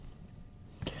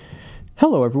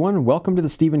Hello, everyone. Welcome to the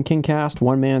Stephen King Cast,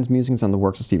 one man's musings on the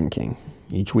works of Stephen King.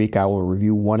 Each week, I will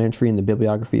review one entry in the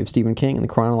bibliography of Stephen King in the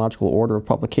chronological order of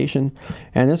publication.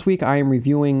 And this week, I am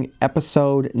reviewing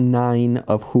episode 9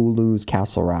 of Hulu's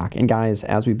Castle Rock. And guys,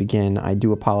 as we begin, I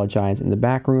do apologize in the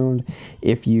background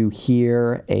if you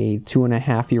hear a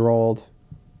 2.5-year-old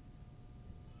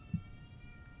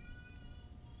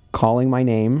calling my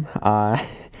name. I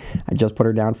just put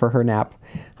her down for her nap.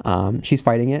 She's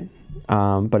fighting it.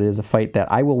 But it is a fight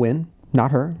that I will win,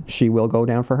 not her. She will go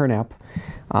down for her nap.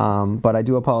 But I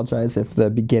do apologize if the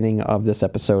beginning of this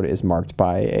episode is marked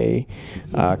by a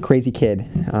crazy kid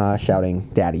shouting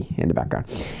 "Daddy" in the background.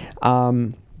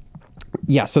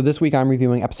 So this week I'm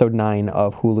reviewing episode 9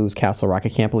 of Hulu's Castle Rock. I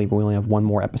can't believe we only have one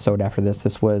more episode after this.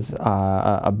 This was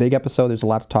a big episode. There's a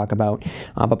lot to talk about.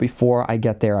 But before I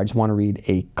get there, I just want to read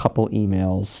a couple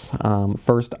emails.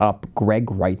 First up,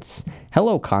 Greg writes,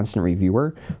 "Hello, constant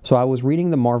reviewer. So I was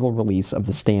reading the Marvel release of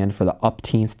The Stand for the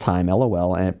upteenth time,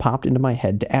 LOL, and it popped into my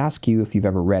head to ask you if you've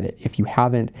ever read it. If you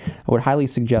haven't, I would highly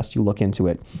suggest you look into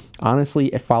it. Honestly,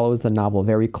 it follows the novel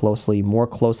very closely, more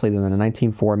closely than the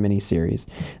 1904 miniseries.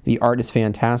 The art is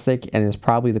fantastic and is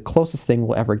probably the closest thing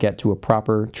we'll ever get to a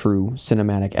proper, true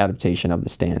cinematic adaptation of The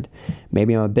Stand.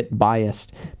 Maybe I'm a bit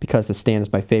biased because The Stand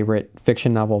is my favorite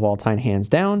fiction novel of all time, hands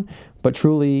down, but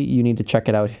truly you need to check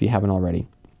it out if you haven't already.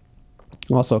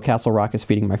 Also, Castle Rock is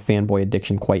feeding my fanboy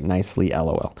addiction quite nicely,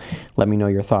 LOL. Let me know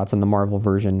your thoughts on the Marvel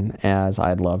version, as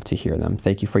I'd love to hear them.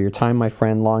 Thank you for your time, my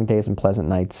friend. Long days and pleasant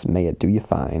nights. May it do you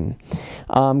fine."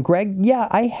 Greg,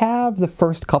 I have the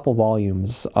first couple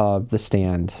volumes of The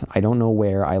Stand. I don't know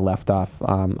where I left off.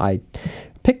 I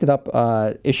picked it up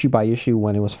issue by issue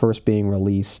when it was first being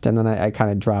released, and then I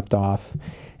kind of dropped off.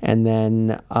 And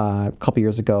then a couple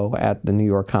years ago at the New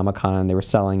York Comic Con, they were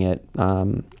selling it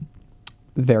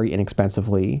very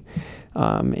inexpensively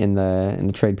in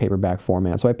the trade paperback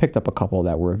format. So I picked up a couple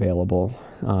that were available,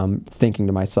 thinking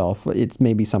to myself, it's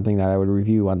maybe something that I would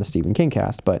review on the Stephen King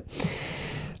Cast. But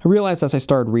I realized as I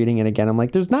started reading it again, I'm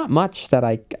like, there's not much that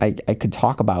I could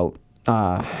talk about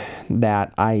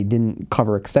that I didn't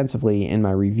cover extensively in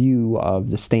my review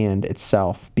of The Stand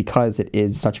itself, because it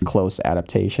is such a close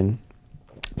adaptation.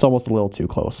 It's almost a little too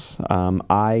close.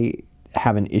 I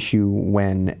have an issue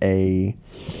when a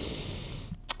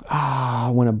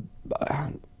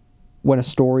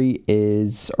story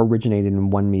is originated in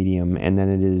one medium and then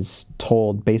it is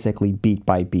told basically beat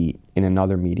by beat in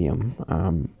another medium.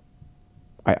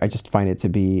 I just find it to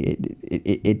be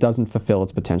it doesn't fulfill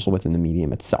its potential within the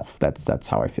medium itself. That's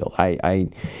how I feel. I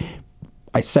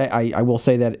will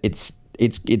say that it's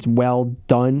well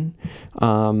done.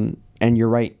 And you're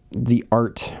right. The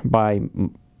art by,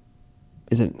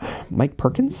 is it Mike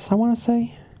Perkins? I want to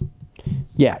say.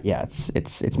 Yeah,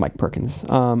 it's Mike Perkins.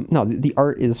 No, the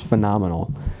art is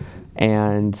phenomenal,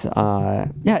 and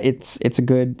it's a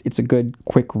good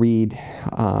quick read.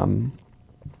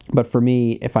 But for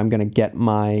me, if I'm gonna get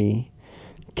my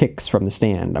kicks from The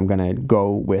Stand, I'm gonna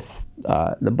go with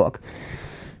the book.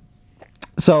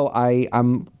 So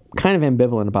I'm kind of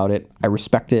ambivalent about it. I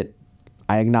respect it.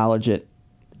 I acknowledge it.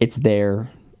 It's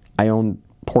there. I own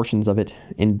portions of it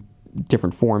in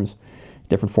different forms,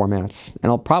 different formats,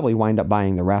 and I'll probably wind up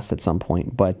buying the rest at some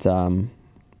point. But I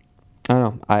don't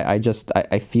know.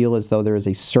 I feel as though there is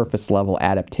a surface level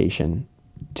adaptation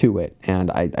to it,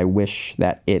 and I wish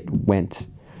that it went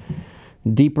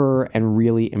deeper and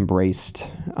really embraced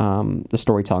the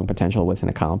storytelling potential within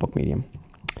a comic book medium.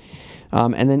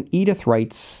 And then Edith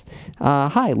writes,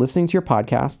 "Hi, listening to your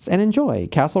podcasts and enjoy.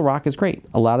 Castle Rock is great.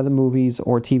 A lot of the movies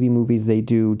or TV movies they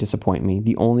do disappoint me.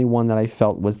 The only one that I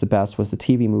felt was the best was the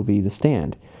TV movie The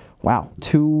Stand." Wow,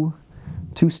 two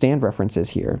Stand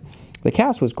references here. "The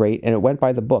cast was great and it went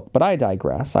by the book, but I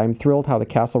digress. I'm thrilled how the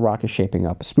Castle Rock is shaping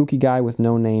up. Spooky guy with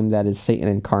no name that is Satan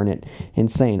incarnate.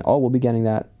 Insane. Oh, we'll be getting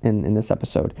that in this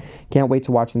episode. Can't wait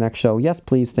to watch the next show. Yes,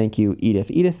 please. Thank you,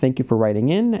 Edith." Edith, thank you for writing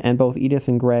in. And both Edith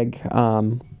and Greg, if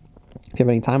you have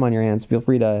any time on your hands, feel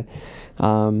free to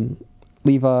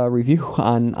leave a review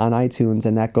on iTunes,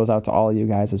 and that goes out to all of you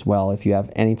guys as well. If you have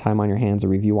any time on your hands, a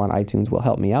review on iTunes will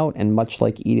help me out. And much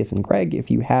like Edith and Greg, if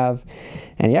you have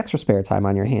any extra spare time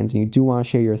on your hands and you do want to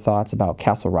share your thoughts about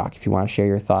Castle Rock, if you want to share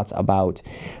your thoughts about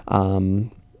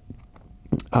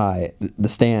The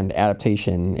Stand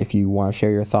adaptation, if you want to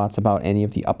share your thoughts about any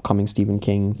of the upcoming Stephen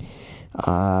King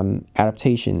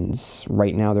adaptations,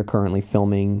 right now they're currently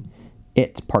filming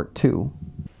It Part 2.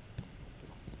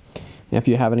 If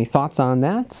you have any thoughts on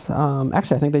that,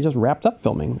 actually, I think they just wrapped up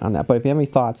filming on that. But if you have any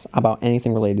thoughts about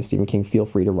anything related to Stephen King, feel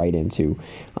free to write into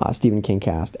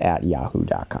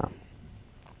StephenKingcast@yahoo.com.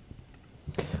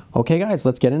 Okay, guys,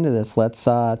 let's get into this. Let's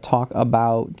talk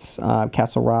about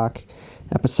Castle Rock,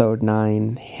 episode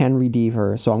 9, Henry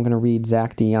Deaver. So I'm going to read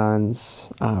Zach Dion's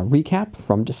recap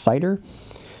from Decider,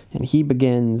 and he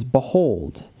begins,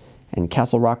 "Behold," and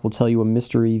Castle Rock will tell you a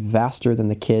mystery vaster than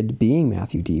the kid being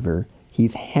Matthew Deaver.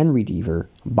 He's Henry Deaver,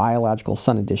 biological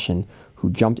son edition, who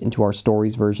jumped into our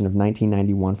story's version of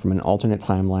 1991 from an alternate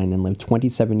timeline and lived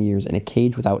 27 years in a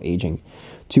cage without aging.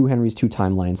 2 Henrys, 2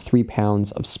 timelines, 3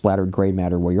 pounds of splattered gray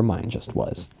matter where your mind just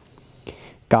was.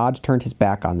 God turned his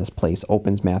back on this place,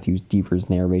 opens Matthew Deaver's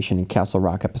narration in Castle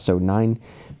Rock episode 9,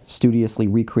 studiously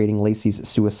recreating Lacey's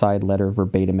suicide letter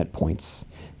verbatim at points.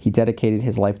 He dedicated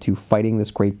his life to fighting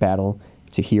this great battle,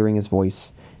 to hearing his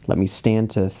voice. Let me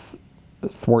stand to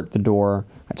thwart the door,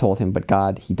 I told him, but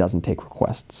God, he doesn't take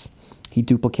requests. He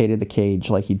duplicated the cage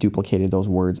like he duplicated those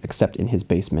words, except in his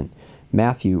basement.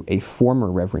 Matthew, a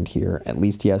former reverend here, at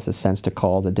least he has the sense to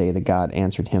call the day that God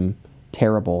answered him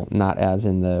terrible, not as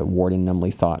in the Warden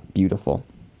numbly thought, beautiful.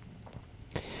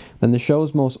 Then the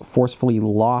show's most forcefully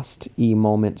lost-y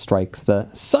moment strikes, the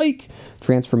psych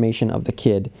transformation of the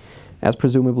kid, as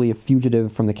presumably a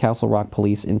fugitive from the Castle Rock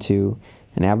police into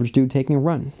an average dude taking a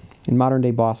run in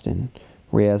modern-day Boston,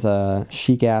 where he has a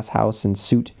chic-ass house and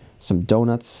suit, some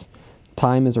donuts.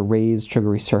 Time is a raised,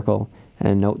 sugary circle, and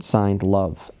a note signed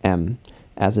Love, M,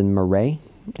 as in Murray,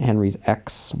 Henry's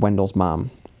ex, Wendell's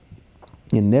mom.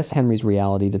 In this Henry's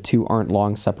reality, the two aren't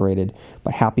long separated,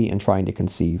 but happy and trying to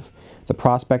conceive. The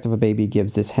prospect of a baby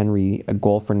gives this Henry a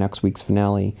goal for next week's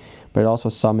finale, but it also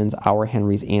summons our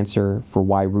Henry's answer for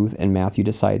why Ruth and Matthew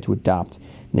decided to adopt.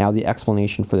 Now the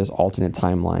explanation for this alternate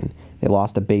timeline. They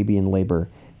lost a baby in labor.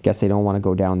 Guess they don't want to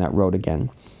go down that road again.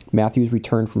 Matthew's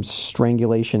return from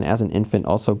strangulation as an infant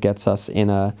also gets us in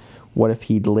a what if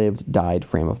he'd lived, died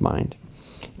frame of mind.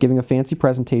 Giving a fancy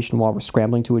presentation while we're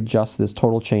scrambling to adjust this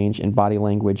total change in body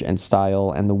language and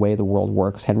style and the way the world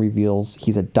works, Henry reveals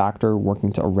he's a doctor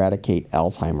working to eradicate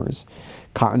Alzheimer's.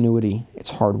 Continuity,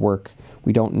 it's hard work.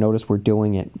 We don't notice we're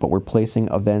doing it, but we're placing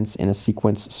events in a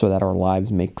sequence so that our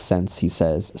lives make sense, he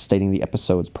says, stating the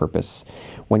episode's purpose.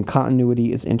 When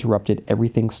continuity is interrupted,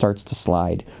 everything starts to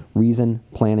slide. Reason,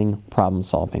 planning, problem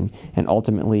solving, and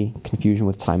ultimately confusion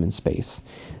with time and space.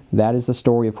 That is the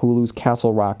story of Hulu's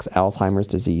Castle Rock's Alzheimer's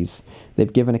disease.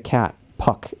 They've given a cat,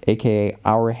 Puck, aka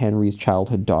our Henry's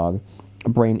childhood dog, a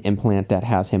brain implant that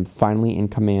has him finally in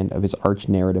command of his arch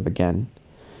narrative again.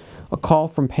 A call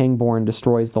from Pangborn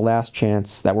destroys the last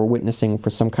chance that we're witnessing for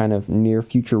some kind of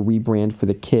near-future rebrand for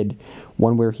the kid,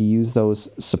 one where he used those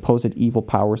supposed evil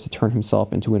powers to turn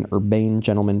himself into an urbane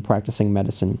gentleman practicing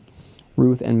medicine.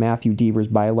 Ruth and Matthew Deaver's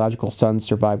biological sons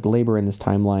survived labor in this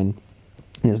timeline,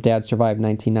 and his dad survived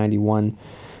 1991,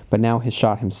 but now has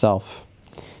shot himself.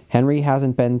 Henry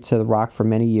hasn't been to the Rock for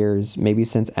many years, maybe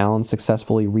since Alan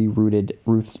successfully rerouted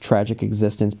Ruth's tragic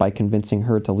existence by convincing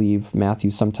her to leave Matthew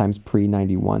sometimes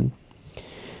pre-91.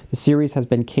 The series has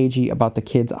been cagey about the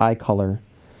kid's eye color,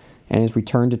 and his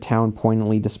return to town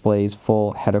poignantly displays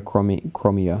full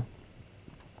heterochromia.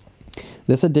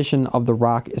 This edition of The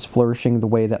Rock is flourishing the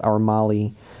way that our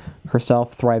Molly,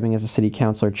 herself thriving as a city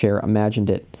councilor chair, imagined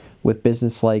it, with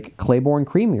business like Claiborne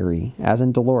Creamery, as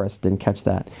in Dolores, didn't catch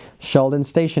that, Sheldon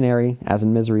Stationery, as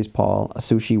in Misery's Paul, a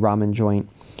sushi ramen joint,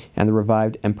 and the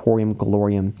revived Emporium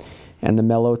Glorium, and the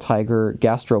Mellow Tiger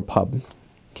Gastropub.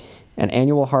 An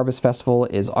annual harvest festival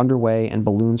is underway and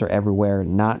balloons are everywhere,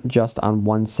 not just on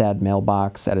one sad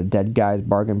mailbox at a dead guy's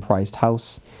bargain-priced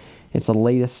house. It's the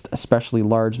latest, especially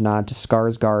large nod to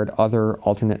Skarsgård, other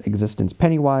alternate existence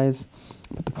Pennywise,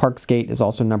 but the Park's Gate is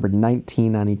also numbered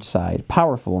 19 on each side,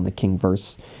 powerful in the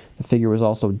Kingverse. The figure was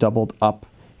also doubled up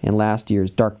in last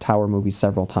year's Dark Tower movie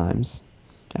several times,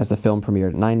 as the film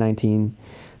premiered at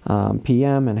 9:19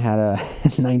 p.m. and had a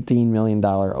 $19 million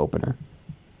opener.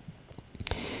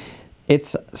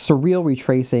 It's surreal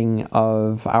retracing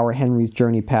of our Henry's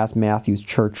journey past Matthew's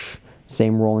church,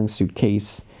 same rolling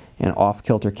suitcase, and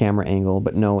off-kilter camera angle,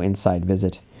 but no inside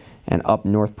visit, and up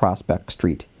North Prospect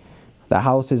Street. The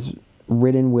house is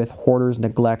ridden with hoarders'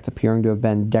 neglect, appearing to have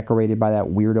been decorated by that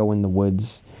weirdo in the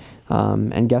woods.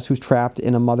 And guess who's trapped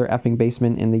in a mother effing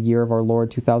basement in the year of our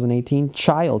Lord 2018?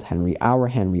 Child Henry, our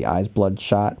Henry, eyes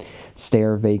bloodshot,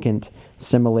 stare vacant.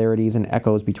 Similarities and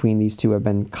echoes between these two have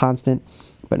been constant,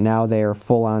 but now they are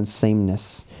full-on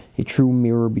sameness, a true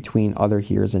mirror between other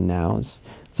heres and nows.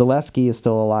 Zaleski is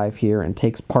still alive here and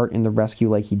takes part in the rescue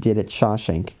like he did at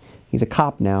Shawshank. He's a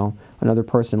cop now, another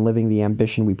person living the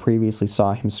ambition we previously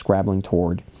saw him scrabbling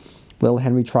toward. Little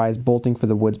Henry tries bolting for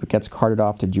the woods but gets carted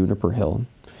off to Juniper Hill.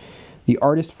 The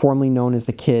artist formerly known as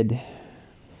the Kid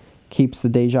keeps the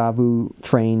deja vu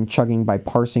train chugging by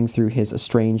parsing through his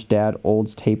estranged dad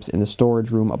Old's tapes in the storage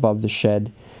room above the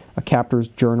shed, a captor's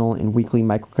journal and weekly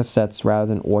microcassettes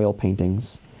rather than oil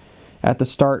paintings. At the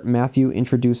start, Matthew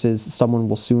introduces someone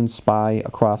will soon spy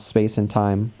across space and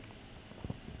time.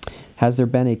 Has there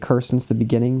been a curse since the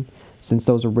beginning? Since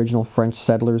those original French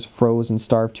settlers froze and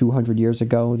starved 200 years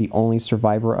ago, the only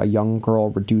survivor a young girl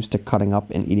reduced to cutting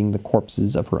up and eating the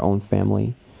corpses of her own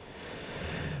family?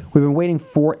 We've been waiting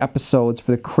 4 episodes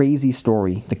for the crazy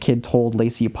story the kid told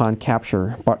Lacey upon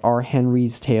capture, but our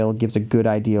Henry's tale gives a good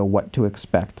idea what to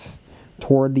expect.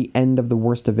 Toward the end of the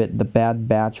worst of it, the bad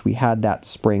batch we had that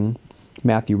spring,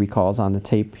 Matthew recalls on the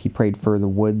tape, he prayed in the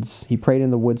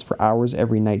woods for hours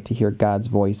every night to hear God's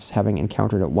voice, having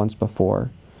encountered it once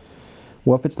before.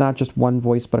 What if it's not just one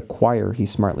voice but a choir, he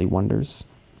smartly wonders.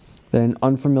 Then an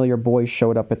unfamiliar boy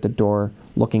showed up at the door,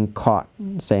 looking caught,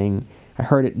 saying, "I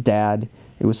heard it, Dad.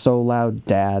 It was so loud,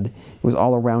 Dad. It was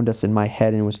all around us in my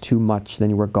head and it was too much.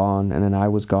 Then you were gone, and then I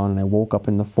was gone, and I woke up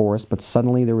in the forest, but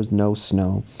suddenly there was no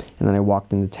snow. And then I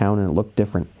walked into town and it looked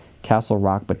different. Castle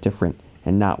Rock, but different.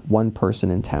 And not one person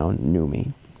in town knew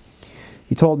me."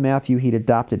 He told Matthew he'd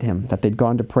adopted him, that they'd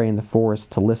gone to pray in the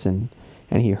forest to listen.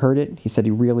 And he heard it. He said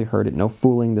he really heard it. No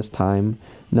fooling this time.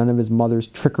 None of his mother's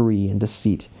trickery and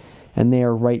deceit. And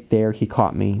there, right there, he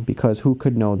caught me, because who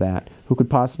could know that? Who could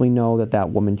possibly know that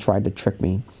that woman tried to trick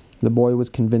me? The boy was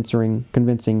convincing,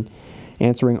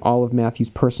 answering all of Matthew's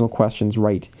personal questions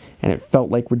right, and it felt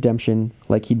like redemption,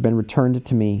 like he'd been returned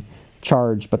to me,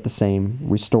 charged but the same,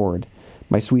 restored.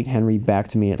 My sweet Henry back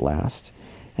to me at last.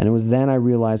 And it was then I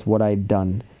realized what I'd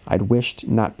done. I'd wished,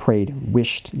 not prayed,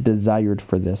 wished, desired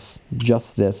for this,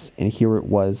 just this, and here it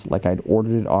was, like I'd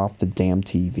ordered it off the damn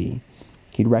TV.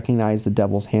 He'd recognized the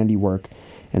devil's handiwork,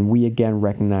 and we again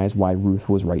recognized why Ruth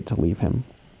was right to leave him.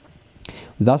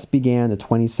 Thus began the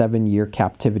 27-year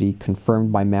captivity,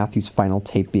 confirmed by Matthew's final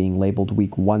tape being labeled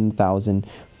week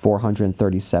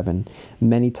 1437.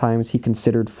 Many times he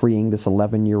considered freeing this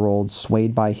 11-year-old,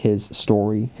 swayed by his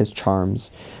story, his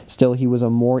charms. Still, he was a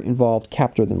more involved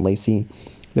captor than Lacey.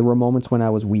 There were moments when I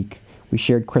was weak. We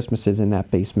shared Christmases in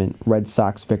that basement, Red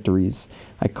Sox victories.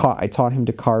 I taught him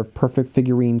to carve perfect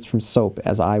figurines from soap,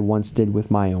 as I once did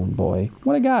with my own boy.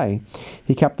 What a guy.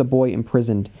 He kept the boy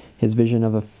imprisoned, his vision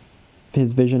of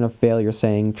failure,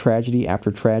 saying, "Tragedy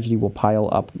after tragedy will pile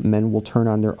up, men will turn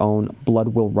on their own, blood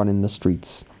will run in the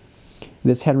streets."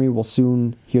 This Henry will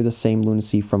soon hear the same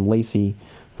lunacy from Lacey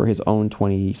for his own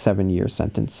 27-year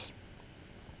sentence.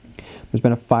 There's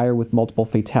been a fire with multiple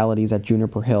fatalities at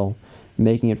Juniper Hill,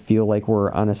 making it feel like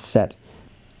we're on a set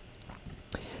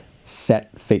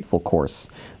fateful course.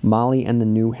 Molly and the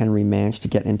new Henry managed to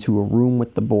get into a room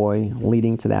with the boy,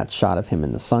 leading to that shot of him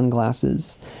in the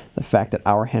sunglasses. The fact that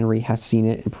our Henry has seen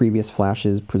it in previous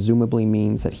flashes presumably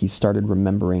means that he started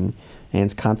remembering, and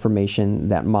it's confirmation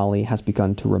that Molly has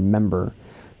begun to remember,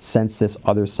 sense this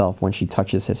other self when she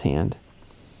touches his hand.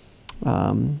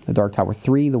 The Dark Tower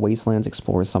 3, The Wastelands,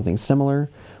 explores something similar,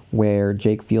 where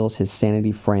Jake feels his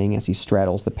sanity fraying as he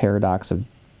straddles the paradox of,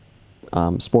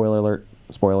 spoiler alert,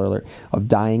 of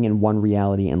dying in one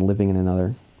reality and living in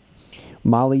another.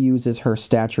 Molly uses her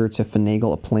stature to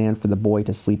finagle a plan for the boy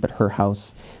to sleep at her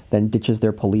house, then ditches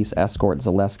their police escort,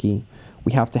 Zaleski.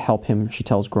 We have to help him, she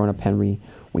tells grown-up Henry.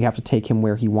 We have to take him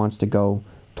where he wants to go,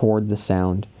 toward the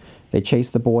sound. They chase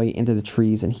the boy into the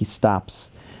trees and he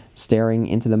stops, staring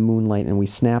into the moonlight, and we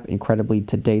snap incredibly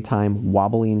to daytime,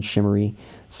 wobbly and shimmery.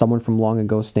 Someone from long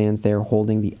ago stands there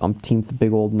holding the umpteenth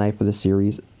big old knife of the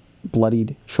series,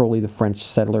 bloodied, surely the French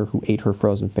settler who ate her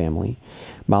frozen family.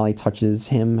 Molly touches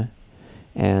him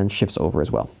and shifts over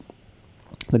as well.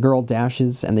 The girl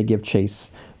dashes and they give chase.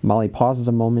 Molly pauses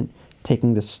a moment,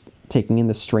 taking in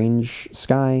the strange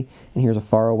sky, and hears a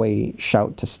faraway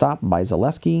shout to stop by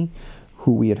Zaleski,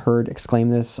 who we had heard exclaim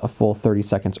this a full 30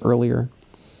 seconds earlier.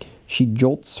 She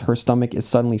jolts, her stomach is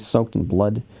suddenly soaked in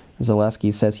blood.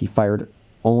 Zaleski says he fired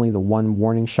only the one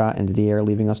warning shot into the air,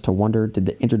 leaving us to wonder, did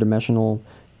the interdimensional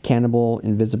cannibal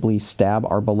invisibly stab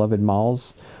our beloved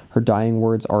Malls? Her dying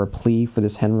words are a plea for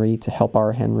this Henry to help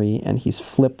our Henry, and he's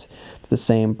flipped to the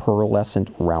same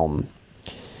pearlescent realm.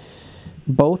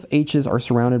 Both H's are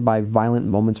surrounded by violent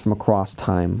moments from across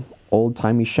time.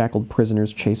 Old-timey shackled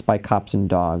prisoners chased by cops and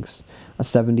dogs. A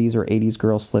 70s or 80s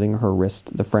girl slitting her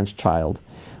wrist, the French child.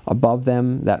 Above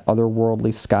them, that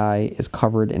otherworldly sky is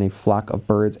covered in a flock of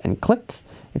birds, and click!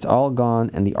 It's all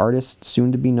gone, and the artist,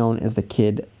 soon to be known as the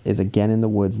Kid, is again in the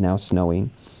woods, now snowy.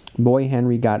 Boy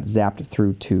Henry got zapped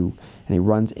through too, and he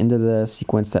runs into the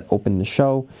sequence that opened the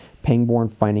show, Pangborn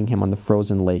finding him on the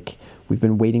frozen lake. We've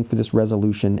been waiting for this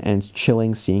resolution, and it's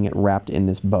chilling seeing it wrapped in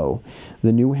this bow.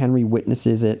 The new Henry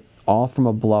witnesses it all from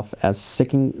a bluff as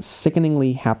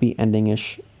sickeningly happy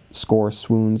ending-ish score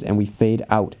swoons and we fade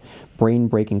out,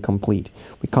 brain-breaking complete.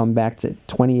 We come back to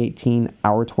 2018,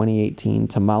 our 2018,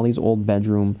 to Molly's old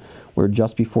bedroom, where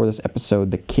just before this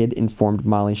episode, the kid informed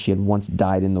Molly she had once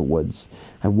died in the woods.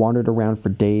 I wandered around for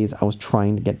days. I was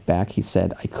trying to get back, he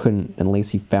said. I couldn't. Then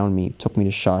Lacey found me, took me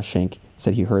to Shawshank,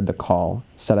 said he heard the call,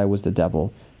 said I was the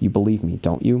devil. You believe me,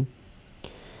 don't you?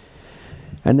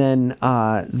 And then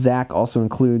Zach also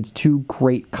includes 2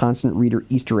 great constant reader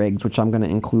Easter eggs, which I'm going to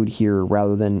include here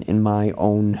rather than in my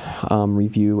own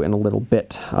review in a little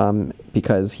bit,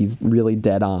 because he's really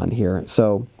dead on here.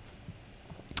 So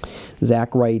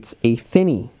Zach writes, a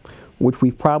thinny, which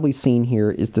we've probably seen here,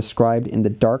 is described in the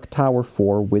Dark Tower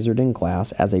 4 Wizard in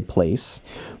Glass as a place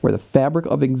where the fabric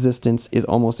of existence is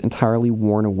almost entirely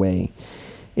worn away.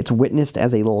 It's witnessed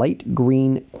as a light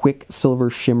green, quick silver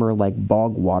shimmer like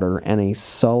bog water and a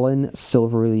sullen,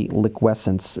 silvery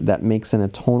liquescence that makes an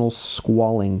atonal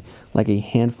squalling like a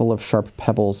handful of sharp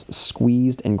pebbles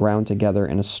squeezed and ground together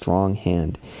in a strong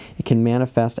hand. It can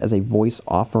manifest as a voice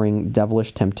offering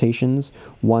devilish temptations,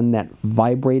 one that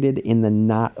vibrated in the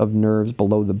knot of nerves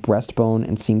below the breastbone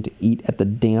and seemed to eat at the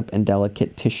damp and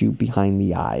delicate tissue behind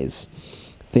the eyes.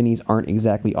 Thinnies aren't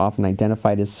exactly often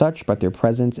identified as such, but their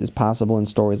presence is possible in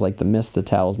stories like The Mist, The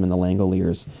Talisman, The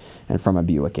Langoliers, and From a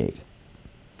Buick 8.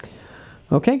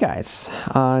 Okay, guys,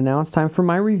 now it's time for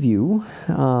my review.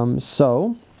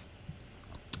 So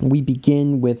we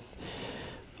begin with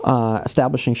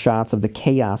establishing shots of the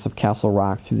chaos of Castle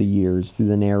Rock through the years, through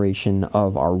the narration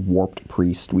of our warped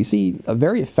priest. We see a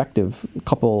very effective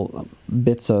couple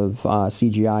bits of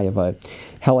CGI of a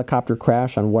helicopter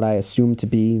crash on what I assume to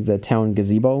be the town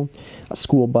gazebo, a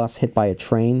school bus hit by a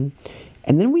train,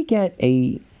 and then we get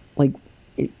a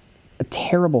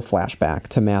terrible flashback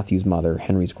to Matthew's mother,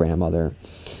 Henry's grandmother.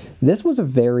 This was a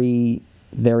very,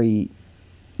 very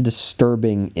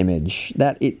disturbing image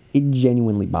that it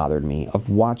genuinely bothered me, of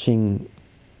watching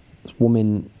this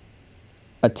woman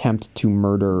attempt to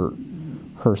murder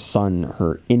her son,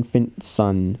 her infant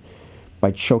son, by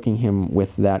choking him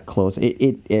with that close.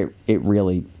 It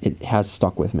really has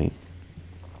stuck with me.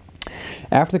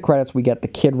 After the credits, we get the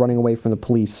kid running away from the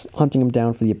police, hunting him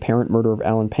down for the apparent murder of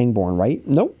Alan Pangborn, right?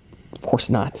 Nope, of course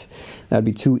not. That'd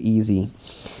be too easy.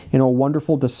 In a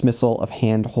wonderful dismissal of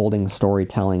hand-holding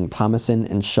storytelling, Thomason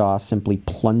and Shaw simply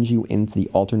plunge you into the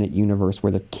alternate universe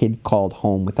where the kid called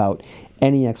home without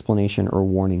any explanation or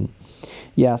warning.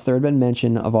 Yes, there had been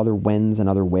mention of other whens and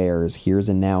other wheres, heres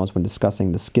and nows when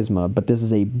discussing the schisma, but this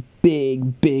is a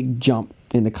big, big jump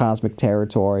into cosmic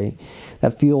territory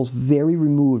that feels very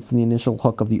removed from the initial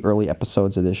hook of the early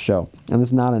episodes of this show. And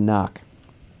it's not a knock.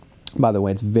 By the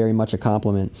way, it's very much a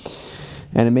compliment.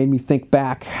 And it made me think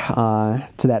back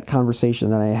to that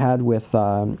conversation that I had with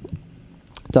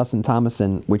Dustin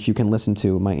Thomason, which you can listen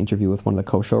to, my interview with one of the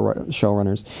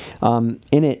co-showrunners.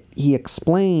 In it, he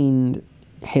explained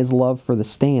his love for The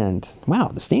Stand. Wow,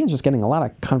 The Stand's just getting a lot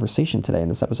of conversation today in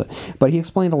this episode. But he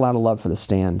explained a lot of love for The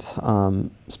Stand,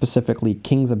 specifically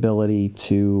King's ability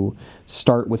to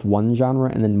start with one genre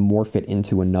and then morph it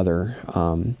into another.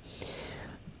 And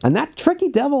that tricky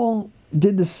devil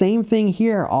did the same thing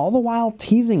here, all the while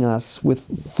teasing us with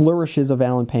flourishes of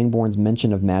Alan Pangborn's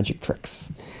mention of magic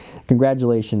tricks.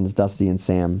 Congratulations, Dusty and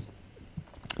Sam.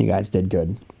 You guys did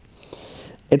good.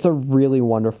 It's a really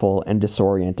wonderful and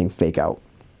disorienting fake-out.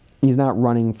 He's not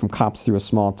running from cops through a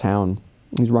small town.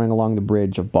 He's running along the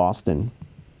bridge of Boston.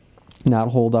 Not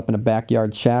holed up in a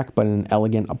backyard shack, but in an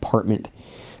elegant apartment.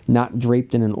 Not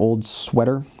draped in an old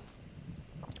sweater,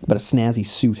 but a snazzy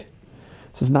suit.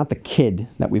 This is not the kid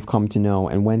that we've come to know,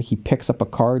 and when he picks up a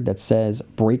card that says,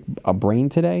 break a brain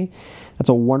today, that's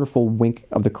a wonderful wink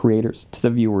of the creators to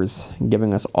the viewers,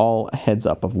 giving us all a heads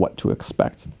up of what to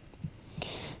expect.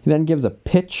 He then gives a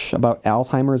pitch about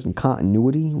Alzheimer's and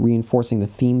continuity, reinforcing the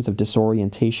themes of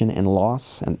disorientation and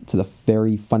loss, and to the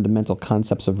very fundamental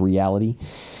concepts of reality.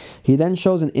 He then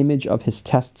shows an image of his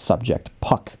test subject,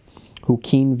 Puck, who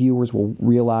keen viewers will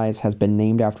realize has been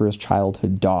named after his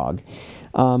childhood dog.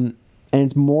 And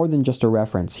it's more than just a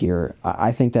reference here.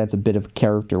 I think that's a bit of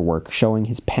character work, showing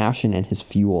his passion and his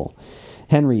fuel.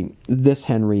 Henry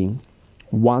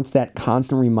wants that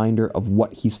constant reminder of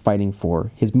what he's fighting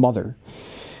for, his mother.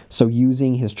 So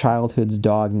using his childhood's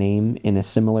dog name in a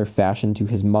similar fashion to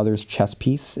his mother's chess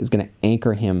piece is going to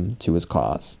anchor him to his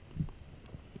cause.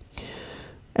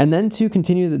 And then to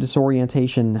continue the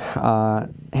disorientation,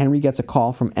 Henry gets a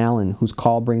call from Alan, whose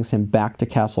call brings him back to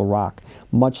Castle Rock,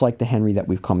 much like the Henry that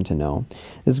we've come to know.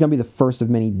 This is going to be the first of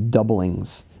many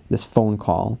doublings, this phone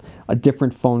call. A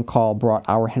different phone call brought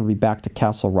our Henry back to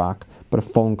Castle Rock, but a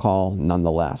phone call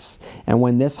nonetheless. And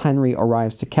when this Henry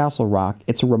arrives to Castle Rock,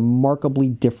 it's a remarkably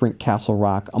different Castle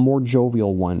Rock, a more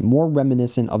jovial one, more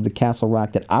reminiscent of the Castle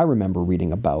Rock that I remember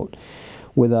reading about,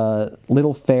 with a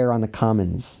little fair on the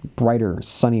commons, brighter,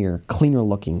 sunnier, cleaner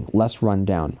looking, less run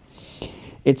down.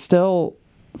 It still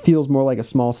feels more like a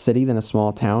small city than a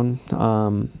small town,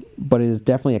 but it is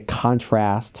definitely a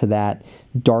contrast to that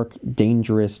dark,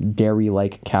 dangerous,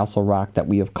 Derry-like Castle Rock that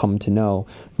we have come to know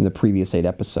from the previous 8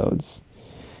 episodes.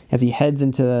 As he heads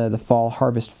into the fall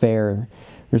harvest fair,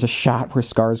 there's a shot where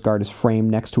Skarsgård is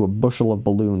framed next to a bushel of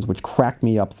balloons, which cracked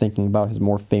me up thinking about his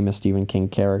more famous Stephen King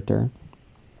character.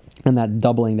 And that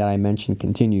doubling that I mentioned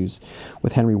continues,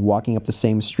 with Henry walking up the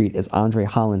same street as Andre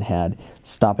Holland had,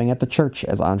 stopping at the church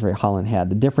as Andre Holland had.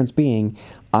 The difference being,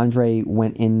 Andre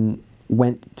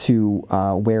went to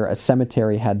where a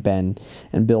cemetery had been,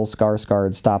 and Bill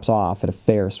Skarsgård stops off at a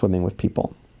fair swimming with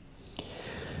people.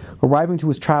 Arriving to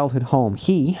his childhood home,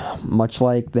 he, much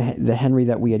like the Henry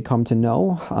that we had come to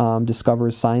know,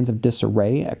 discovers signs of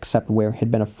disarray, except where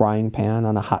had been a frying pan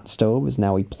on a hot stove is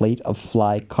now a plate of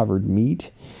fly-covered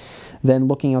meat. Then,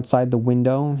 looking outside the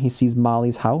window, he sees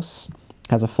Molly's house,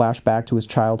 has a flashback to his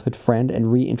childhood friend, and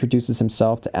reintroduces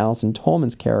himself to Alison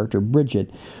Tolman's character,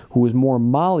 Bridget, who is more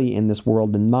Molly in this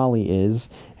world than Molly is.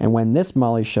 And when this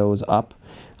Molly shows up,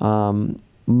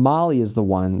 Molly is the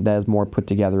one that is more put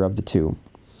together of the two.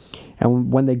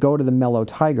 And when they go to the Mellow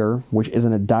Tiger, which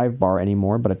isn't a dive bar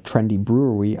anymore, but a trendy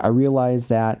brewery, I realize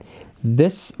that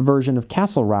this version of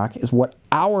Castle Rock is what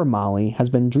our Molly has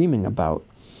been dreaming about.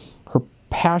 Her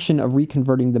passion of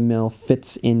reconverting the mill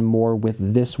fits in more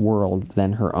with this world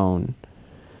than her own.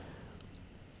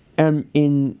 And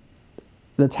in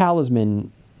The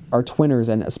Talisman, our twinners,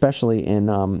 and especially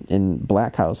in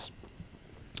Black House,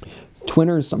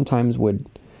 twinners sometimes would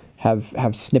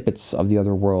have snippets of the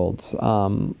other worlds,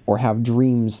 or have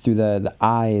dreams through the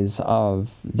eyes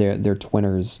of their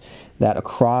twinners, that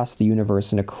across the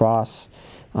universe and across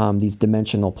these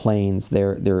dimensional planes,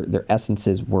 their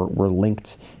essences were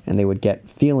linked, and they would get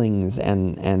feelings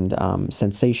and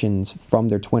sensations from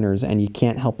their twinners. And you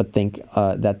can't help but think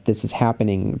that this is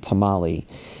happening to Molly,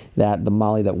 that the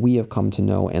Molly that we have come to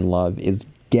know and love is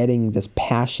getting this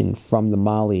passion from the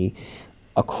Molly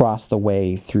across the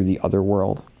way through the other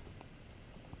world.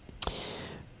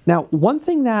 Now, one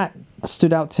thing that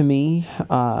stood out to me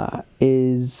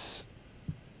is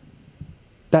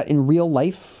that in real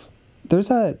life, there's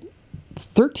a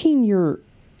 13-year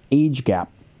age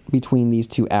gap between these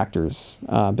two actors,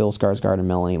 Bill Skarsgård and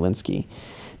Melanie Lynskey.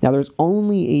 Now, there's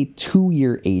only a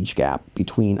 2-year age gap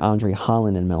between Andre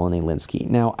Holland and Melanie Lynskey.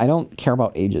 Now, I don't care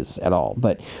about ages at all,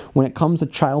 but when it comes to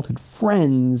childhood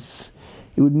friends,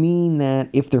 it would mean that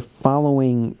if they're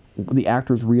following the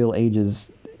actors' real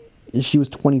ages, she was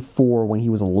 24 when he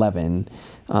was 11,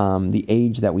 the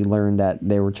age that we learned that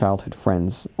they were childhood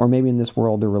friends. Or maybe in this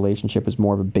world, their relationship is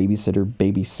more of a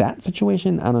babysitter-babysat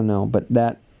situation. I don't know, but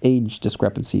that age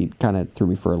discrepancy kind of threw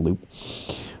me for a loop.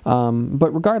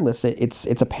 But regardless,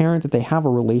 it's apparent that they have a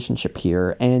relationship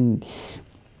here. And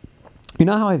you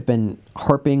know how I've been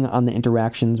harping on the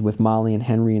interactions with Molly and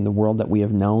Henry in the world that we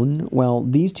have known? Well,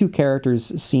 these two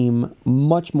characters seem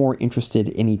much more interested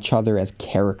in each other as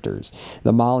characters.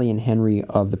 The Molly and Henry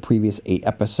of the previous 8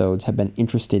 episodes have been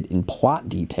interested in plot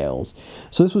details,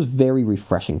 so this was very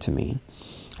refreshing to me.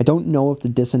 I don't know if the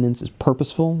dissonance is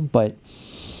purposeful, but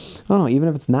I don't know, even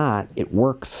if it's not, it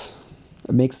works.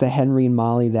 It makes the Henry and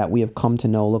Molly that we have come to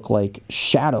know look like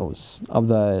shadows of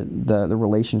the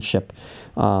relationship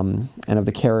and of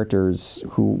the characters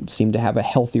who seem to have a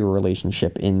healthier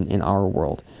relationship in our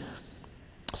world.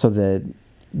 So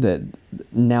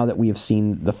now that we have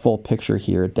seen the full picture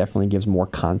here, it definitely gives more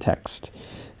context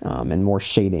and more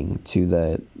shading to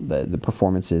the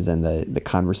performances and the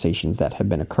conversations that have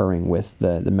been occurring with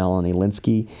the Melanie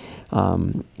Lynskey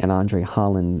and Andre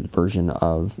Holland version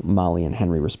of Molly and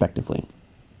Henry, respectively.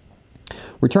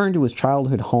 Returned to his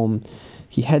childhood home,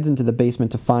 he heads into the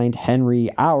basement to find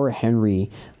our Henry,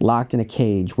 locked in a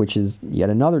cage, which is yet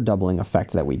another doubling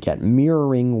effect that we get,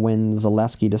 mirroring when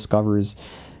Zaleski discovers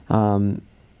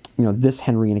this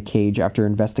Henry in a cage after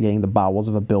investigating the bowels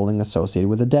of a building associated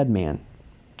with a dead man.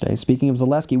 Okay, speaking of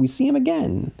Zaleski, we see him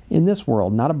again in this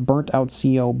world, not a burnt-out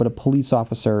CO, but a police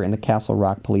officer in the Castle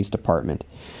Rock Police Department.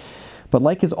 But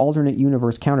like his alternate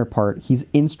universe counterpart, he's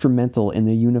instrumental in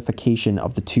the unification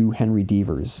of the two Henry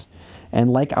Deavers. And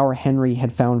like our Henry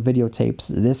had found videotapes,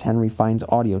 this Henry finds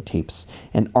audio tapes.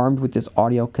 And armed with this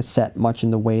audio cassette, much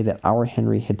in the way that our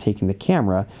Henry had taken the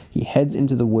camera, he heads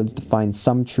into the woods to find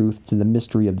some truth to the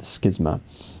mystery of the schisma.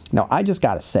 Now, I just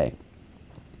gotta say,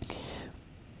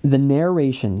 The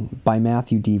narration by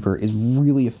Matthew Deaver is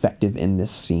really effective in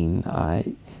this scene,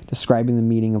 describing the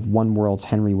meeting of one world's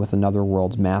Henry with another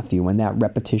world's Matthew, and that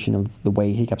repetition of the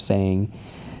way he kept saying,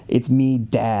 "It's me,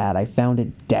 Dad. I found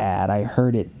it, Dad. I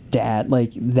heard it, Dad."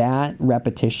 Like that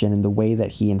repetition and the way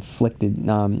that he inflicted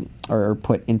or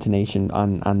put intonation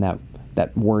on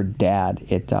that word, Dad.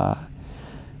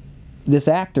 This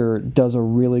actor does a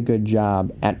really good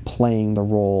job at playing the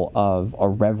role of a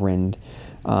reverend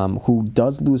who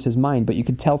does lose his mind, but you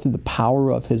can tell through the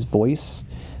power of his voice.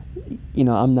 You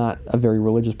know, I'm not a very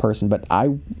religious person, but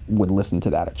I would listen to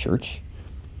that at church.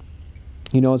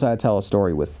 He knows how to tell a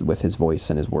story with his voice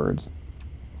and his words.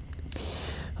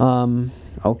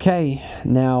 Okay,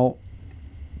 now,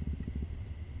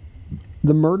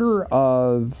 the murder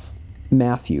of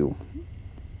Matthew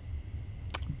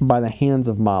by the hands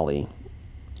of Molly.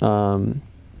 I've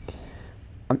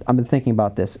been thinking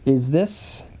about this. Is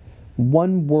this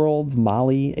one world's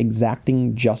Molly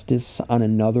exacting justice on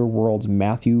another world's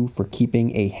Matthew for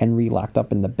keeping a Henry locked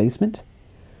up in the basement?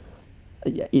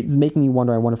 It's making me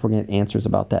wonder. I wonder if we're going to get answers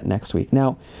about that next week.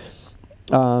 Now,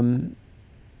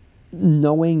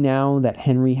 knowing now that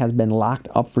Henry has been locked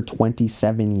up for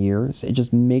 27 years, it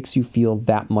just makes you feel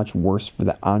that much worse for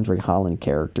the Andre Holland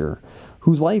character,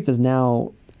 whose life is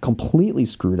now completely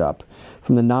screwed up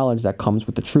from the knowledge that comes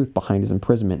with the truth behind his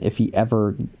imprisonment, if he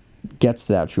ever gets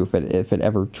to that truth, if it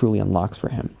ever truly unlocks for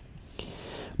him.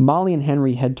 Molly and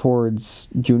Henry head towards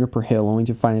Juniper Hill, only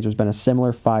to find that there's been a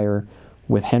similar fire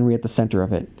with Henry at the center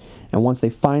of it. And once they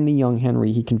find the young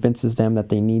Henry, he convinces them that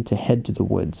they need to head to the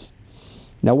woods.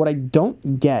 Now, what I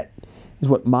don't get is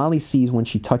what Molly sees when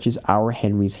she touches our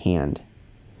Henry's hand.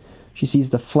 She sees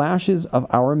the flashes of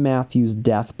our Matthew's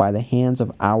death by the hands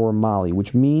of our Molly,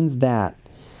 which means that,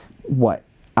 what,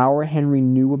 our Henry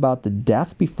knew about the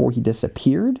death before he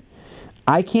disappeared?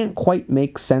 I can't quite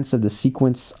make sense of the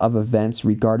sequence of events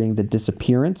regarding the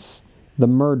disappearance, the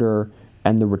murder,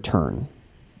 and the return.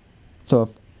 So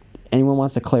if anyone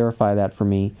wants to clarify that for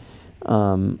me,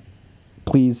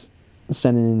 please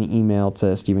send in an email to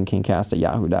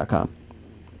stephenkingcast@yahoo.com.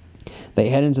 They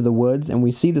head into the woods, and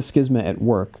we see the schisma at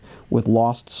work, with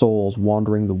lost souls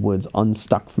wandering the woods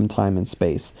unstuck from time and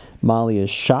space. Molly is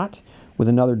shot, with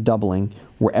another doubling.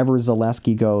 Wherever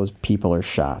Zaleski goes, people are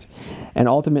shot. And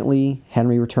ultimately,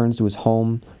 Henry returns to his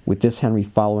home, with this Henry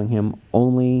following him,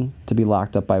 only to be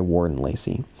locked up by Warden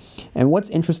Lacey. And what's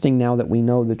interesting now that we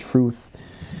know the truth,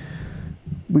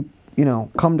 we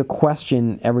come to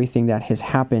question everything that has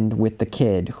happened with the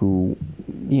kid who,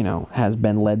 has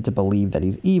been led to believe that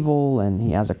he's evil and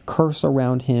he has a curse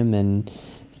around him and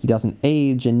he doesn't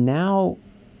age. And now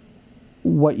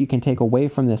what you can take away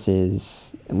from this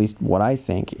is, at least what I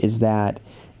think, is that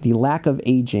the lack of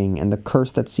aging and the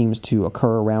curse that seems to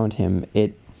occur around him,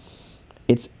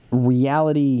 it's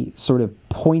reality sort of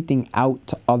pointing out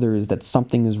to others that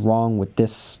something is wrong with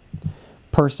this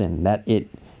person, that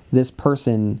this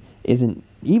person isn't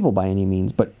evil by any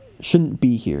means, but shouldn't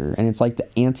be here. And it's like the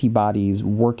antibodies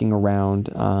working around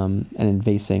an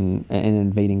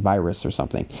invading virus or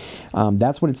something.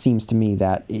 That's what it seems to me,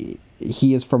 that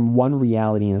he is from one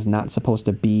reality and is not supposed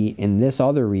to be in this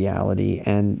other reality,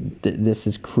 and this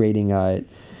is creating a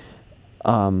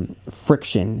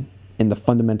friction in the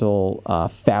fundamental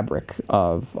fabric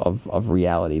of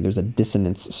reality. There's a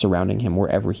dissonance surrounding him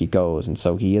wherever he goes, and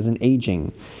so he isn't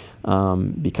aging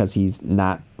because he's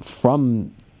not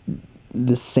from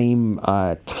the same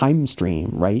time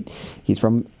stream, right? He's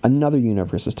from another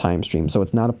universe's time stream, so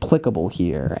it's not applicable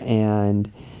here.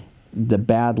 And the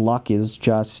bad luck is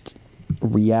just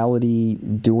reality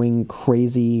doing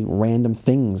crazy random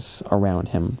things around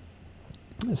him.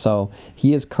 So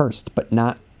he is cursed, but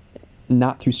not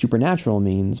through supernatural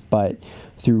means, but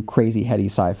through crazy heady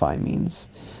sci-fi means.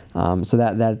 So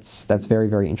that's very,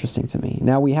 very interesting to me.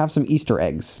 Now we have some Easter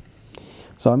eggs.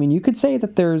 So, I mean, you could say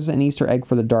that there's an Easter egg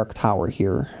for the Dark Tower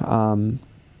here. The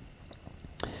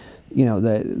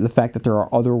fact that there are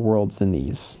other worlds than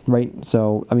these, right?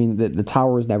 So, I mean, the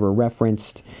tower is never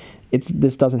referenced.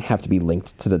 This doesn't have to be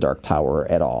linked to the Dark Tower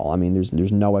at all. I mean,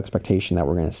 there's no expectation that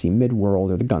we're going to see Midworld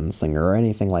or the Gunslinger or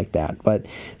anything like that. But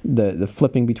the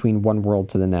flipping between one world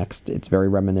to the next, it's very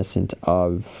reminiscent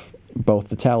of both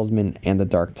the Talisman and the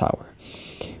Dark Tower.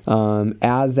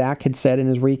 As Zach had said in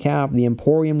his recap, the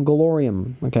Emporium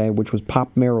Galorium, which was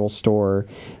Pop Merrill's store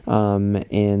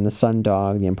in the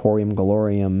Sundog, the Emporium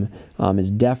Galorium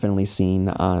is definitely seen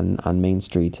on Main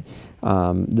Street.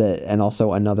 And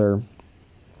also another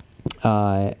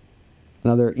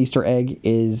Easter egg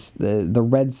is the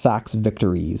Red Sox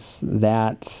victories.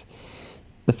 That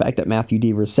the fact that Matthew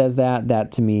Deaver says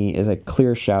that to me is a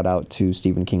clear shout out to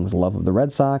Stephen King's love of the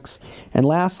Red Sox. And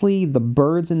lastly, the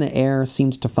birds in the air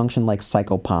seems to function like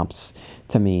psychopomps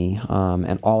to me.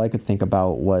 And all I could think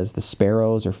about was the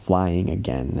sparrows are flying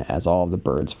again as all of the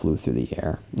birds flew through the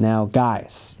air. Now,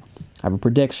 guys, I have a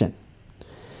prediction.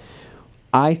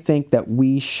 I think that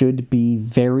we should be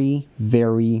very,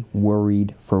 very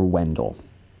worried for Wendell.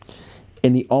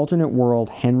 In the alternate world,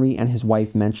 Henry and his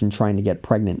wife mentioned trying to get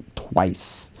pregnant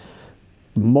twice.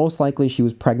 Most likely she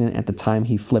was pregnant at the time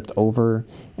he flipped over,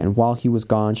 and while he was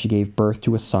gone, she gave birth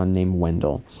to a son named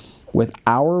Wendell. With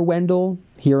our Wendell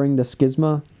hearing the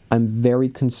schisma, I'm very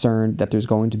concerned that there's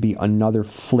going to be another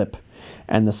flip,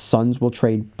 and the sons will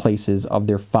trade places of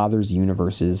their father's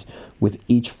universes, with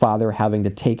each father having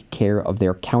to take care of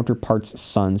their counterparts'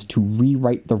 sons to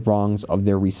rewrite the wrongs of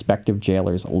their respective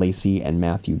jailers, Lacey and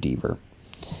Matthew Deaver.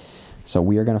 So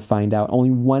we are going to find out. Only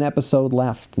one episode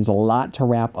left. There's a lot to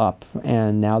wrap up.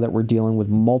 And now that we're dealing with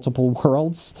multiple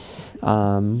worlds,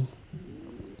 I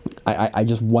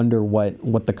just wonder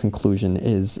what the conclusion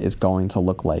is going to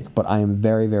look like. But I am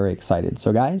very, very excited.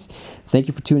 So guys, thank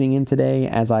you for tuning in today.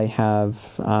 As I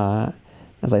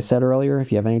said earlier,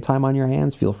 if you have any time on your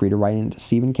hands, feel free to write into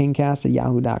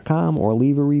StephenKingcast@yahoo.com or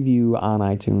leave a review on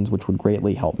iTunes, which would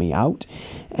greatly help me out.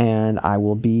 And I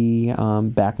will be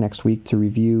back next week to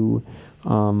review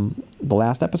the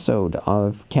last episode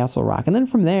of Castle Rock. And then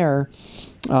from there,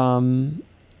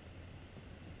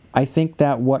 I think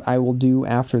that what I will do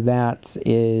after that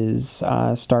is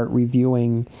start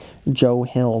reviewing Joe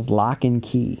Hill's Lock and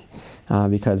Key.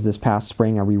 Because this past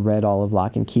spring I reread all of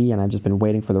Lock and Key, and I've just been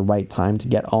waiting for the right time to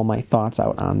get all my thoughts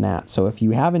out on that. So if you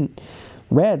haven't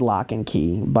read Lock and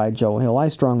Key by Joe Hill, I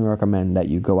strongly recommend that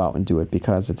you go out and do it,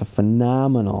 because it's a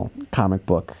phenomenal comic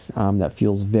book that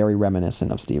feels very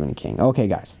reminiscent of Stephen King. Okay,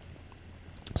 guys.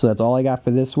 So that's all I got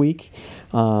for this week,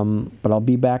 but I'll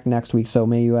be back next week, so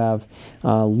may you have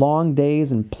long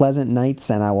days and pleasant nights,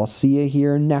 and I will see you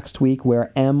here next week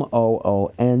where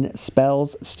MOON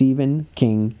spells Stephen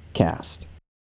King Cast.